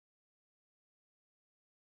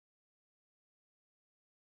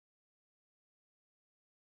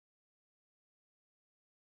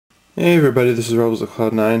Hey everybody, this is Rebels of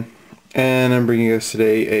Cloud9, and I'm bringing us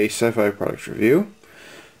today a sci-fi product review.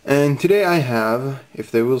 And today I have, if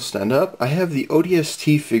they will stand up, I have the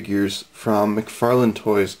ODST figures from McFarlane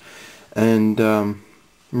Toys, and I'm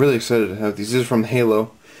really excited to have these. These are from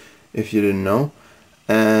Halo, if you didn't know,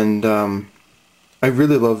 and I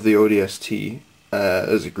really love the ODST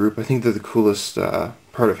as a group. I think they're the coolest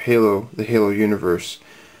part of Halo, the Halo universe.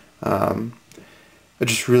 I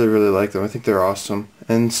just really like them. I think they're awesome.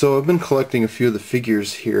 And so I've been collecting a few of the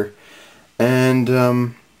figures here. And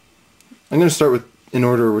I'm going to start with in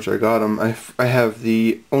order which I got them. I have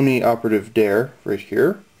the Oni Operative Dare right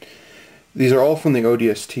here. These are all from the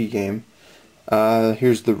ODST game.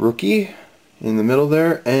 Here's the Rookie in the middle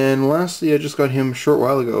there. And lastly, I just got him a short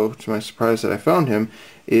while ago, to my surprise that I found him,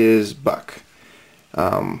 is Buck.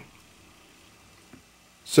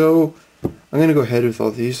 So I'm going to go ahead with all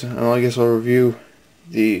these. I guess I'll review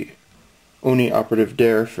the Oni Operative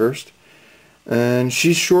Dare first. And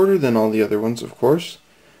she's shorter than all the other ones, of course.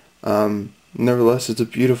 Nevertheless, it's a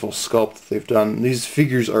beautiful sculpt that they've done. These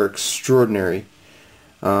figures are extraordinary.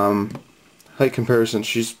 Height comparison,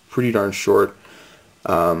 she's pretty darn short.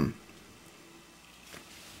 But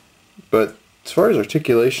as far as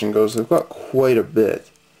articulation goes, they've got quite a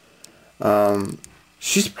bit.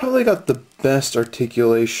 She's probably got the best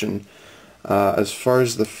articulation as far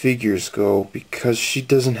as the figures go, because she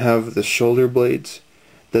doesn't have the shoulder blades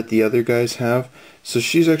that the other guys have. So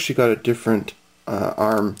she's actually got a different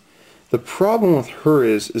arm. The problem with her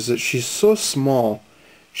is that she's so small,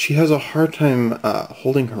 she has a hard time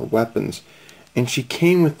holding her weapons. And she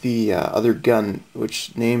came with the other gun,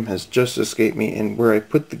 which name has just escaped me, and where I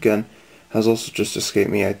put the gun has also just escaped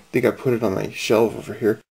me. I think I put it on my shelf over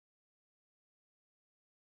here.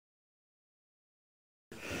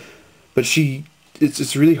 But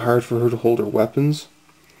it's really hard for her to hold her weapons,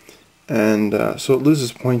 and so it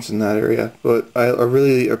loses points in that area. But I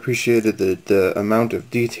really appreciated the amount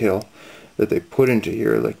of detail that they put into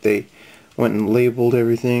here. Like, they went and labeled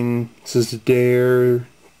everything. It says Dare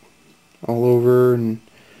all over, and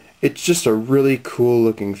it's just a really cool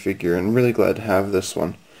looking figure, and really glad to have this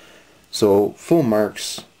one. So full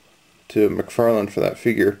marks to McFarlane for that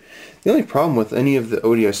figure. The only problem with any of the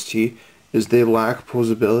ODST is they lack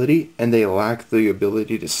posability, and they lack the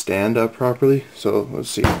ability to stand up properly. So let's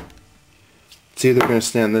see. Let's see if they're going to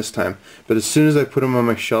stand this time. But as soon as I put them on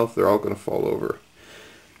my shelf, they're all going to fall over.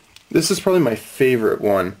 This is probably my favorite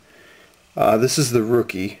one. This is the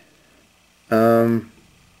Rookie. He's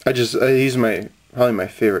probably my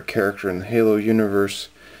favorite character in the Halo universe.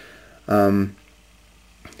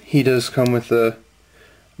 He does come with I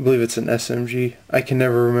believe it's an SMG. I can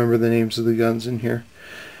never remember the names of the guns in here.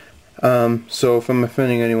 So if I'm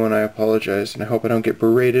offending anyone, I apologize, and I hope I don't get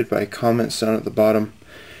berated by comments down at the bottom.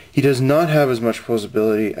 He does not have as much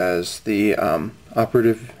posability as the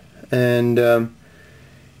Operative, and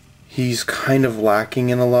he's kind of lacking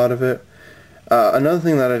in a lot of it. Another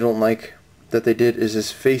thing that I don't like that they did is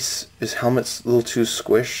his helmet's a little too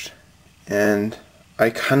squished, and I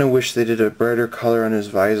kind of wish they did a brighter color on his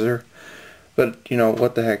visor. But, you know,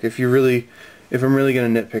 what the heck, if I'm really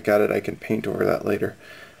going to nitpick at it, I can paint over that later.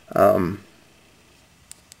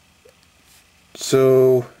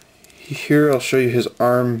 So here I'll show you his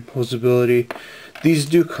arm posability. These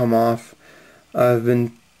do come off. I've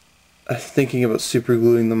been thinking about super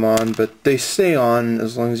gluing them on, but they stay on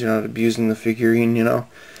as long as you're not abusing the figurine, you know.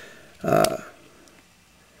 And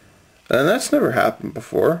that's never happened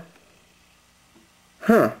before.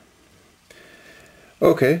 Huh.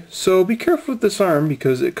 Okay, so be careful with this arm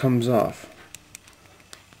because it comes off.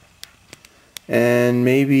 And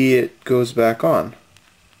maybe it goes back on.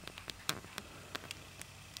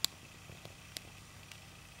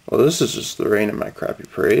 Well, this is just the rain in my crappy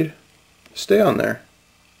parade. Stay on there.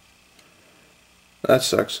 That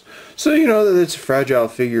sucks. So you know that it's a fragile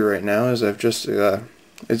figure right now, as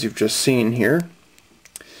you've just seen here.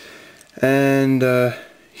 And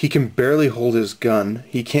he can barely hold his gun.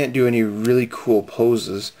 He can't do any really cool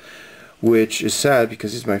poses, which is sad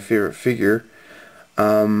because he's my favorite figure.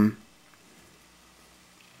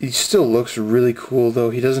 He still looks really cool, though.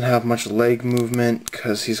 He doesn't have much leg movement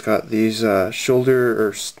because he's got these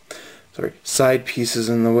side pieces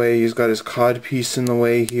in the way. He's got his cod piece in the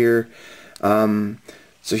way here. So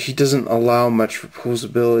he doesn't allow much for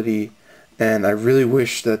posability, and I really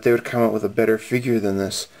wish that they would come out with a better figure than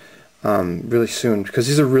this really soon, because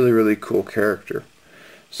he's a really cool character.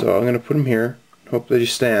 So I'm going to put him here, hope that he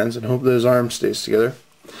stands, and hope that his arm stays together.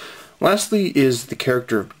 Lastly is the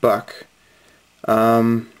character of Buck.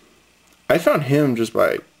 I found him just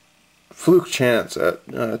by fluke chance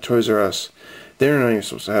at Toys R Us. They're not even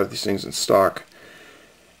supposed to have these things in stock.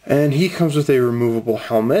 And he comes with a removable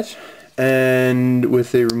helmet, and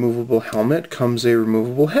with a removable helmet comes a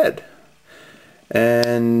removable head.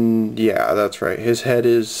 And yeah, that's right, his head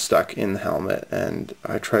is stuck in the helmet, and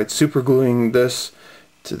I tried super gluing this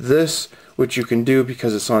to this, which you can do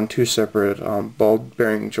because it's on two separate ball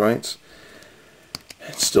bearing joints.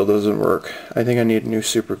 It still doesn't work. I think I need new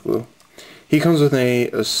super glue. He comes with a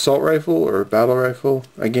assault rifle or a battle rifle.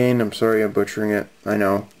 Again, I'm sorry I'm butchering it. I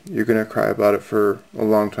know, you're gonna cry about it for a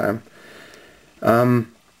long time.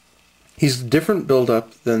 He's different build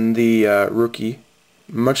up than the rookie.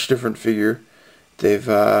 Much different figure. These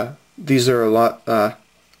are a lot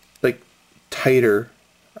like tighter,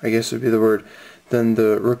 I guess would be the word, than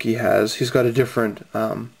the rookie has. He's got a different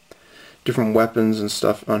different weapons and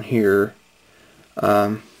stuff on here.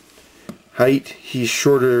 Height, he's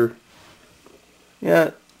shorter.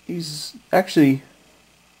 Yeah, he's actually,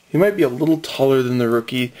 he might be a little taller than the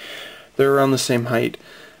rookie. They're around the same height.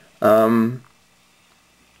 And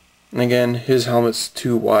again, his helmet's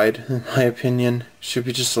too wide, in my opinion. Should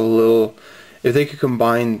be just a little, if they could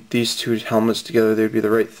combine these two helmets together, they'd be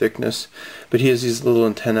the right thickness. But he has these little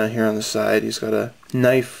antennae here on the side. He's got a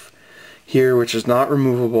knife here, which is not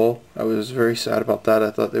removable. I was very sad about that.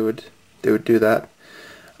 I thought they would do that.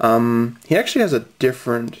 He actually has a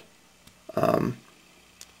different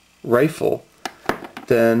rifle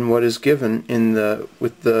than what is given in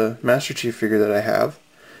with the Master Chief figure that I have.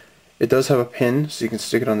 It does have a pin, so you can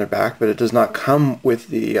stick it on their back, but it does not come with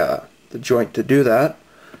the joint to do that.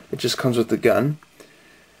 It just comes with the gun.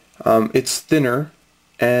 It's thinner,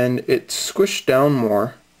 and it's squished down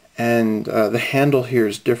more, and the handle here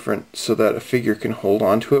is different so that a figure can hold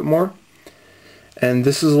on to it more. And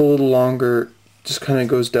this is a little longer, just kind of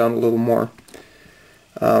goes down a little more.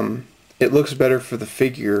 It looks better for the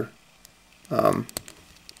figure,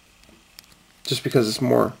 just because it's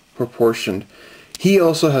more proportioned. He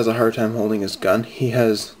also has a hard time holding his gun. He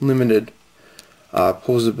has limited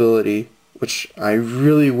posability, which I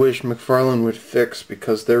really wish McFarlane would fix,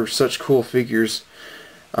 because they're such cool figures,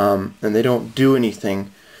 and they don't do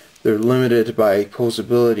anything. They're limited by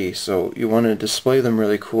posability, so you want to display them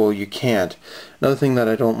really cool, you can't. Another thing that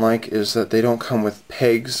I don't like is that they don't come with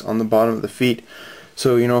pegs on the bottom of the feet.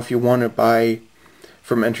 So, you know, if you want to buy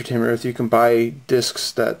from Entertainment Earth, you can buy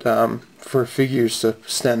discs that for figures to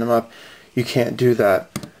stand them up. You can't do that.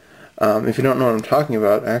 If you don't know what I'm talking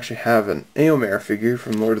about, I actually have an Eomer figure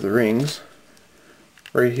from Lord of the Rings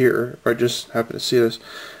right here. I just happen to see this.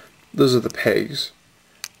 Those are the pegs,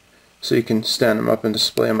 so you can stand them up and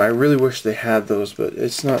display them. I really wish they had those, but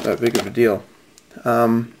it's not that big of a deal.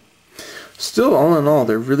 Still, all in all,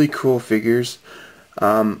 they're really cool figures.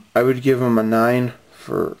 I would give them a 9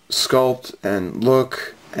 for sculpt and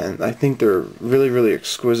look, and I think they're really, really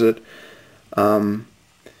exquisite. I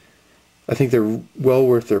think they're well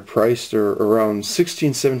worth their price. They're around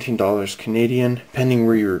 $16, $17 Canadian, depending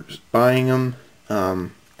where you're buying them.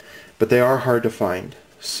 But they are hard to find.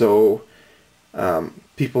 So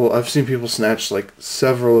I've seen people snatch like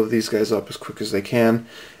several of these guys up as quick as they can,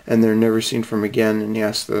 and they're never seen from again. And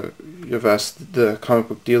you've asked the comic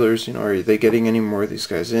book dealers, you know, are they getting any more of these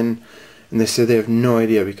guys in? And they say they have no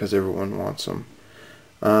idea because everyone wants them.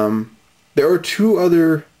 There are three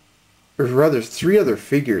other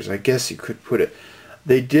figures, I guess you could put it.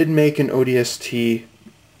 They did make an ODST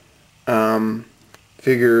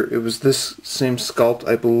figure. It was this same sculpt,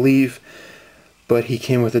 I believe, but he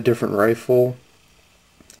came with a different rifle.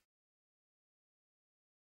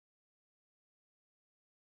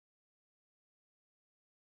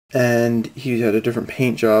 And he had a different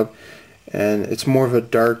paint job, and it's more of a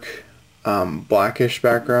dark blackish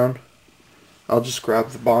background. I'll just grab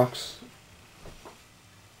the box.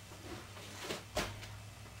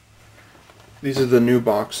 These are the new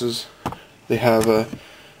boxes. They have a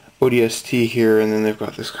ODST here, and then they've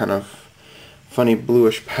got this kind of funny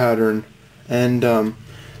bluish pattern. And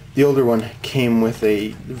the older one came with a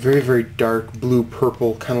very, very dark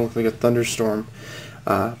blue-purple, kind of looked like a thunderstorm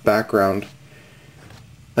background.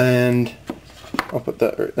 And I'll put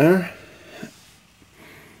that right there.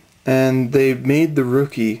 And they made the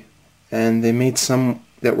rookie, and they made some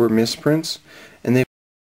that were misprints, and they've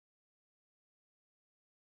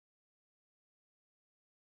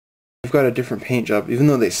got a different paint job. Even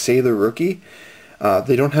though they say the rookie,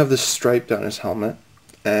 they don't have this stripe down his helmet,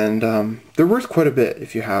 and they're worth quite a bit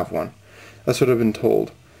if you have one. That's what I've been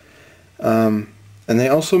told. And they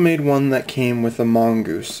also made one that came with a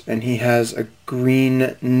mongoose, and he has a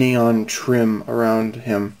green neon trim around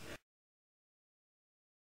him.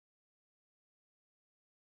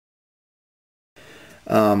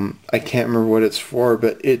 I can't remember what it's for,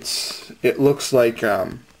 but it looks like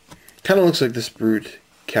kind of looks like this brute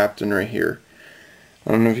captain right here.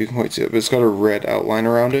 I don't know if you can quite see it, but it's got a red outline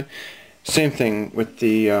around it. Same thing with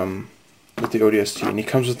the ODST, and he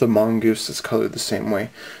comes with the mongoose that's colored the same way.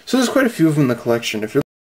 So there's quite a few of them in the collection. If you're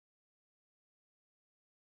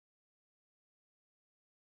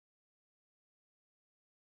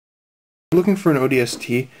looking for an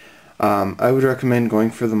ODST, I would recommend going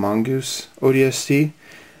for the mongoose ODST.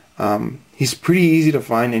 He's pretty easy to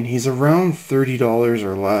find, and he's around $30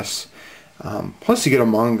 or less. Plus you get a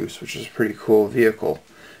mongoose, which is a pretty cool vehicle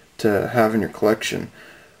to have in your collection.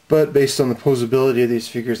 But based on the posability of these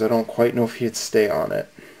figures, I don't quite know if he'd stay on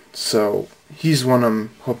it. So he's one I'm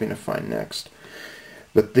hoping to find next.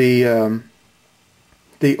 But the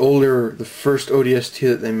first ODST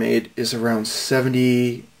that they made is around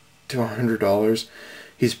 $70 to $100.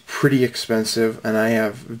 He's pretty expensive, and I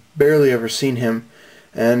have barely ever seen him.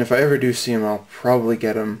 And if I ever do see him, I'll probably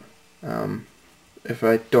get him if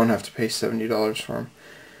I don't have to pay $70 for him.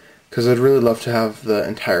 Because I'd really love to have the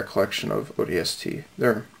entire collection of ODST.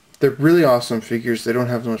 They're really awesome figures. They don't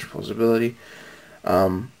have much posability,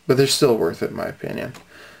 but they're still worth it in my opinion.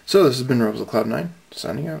 So this has been Rebels of Cloud9,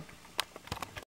 signing out.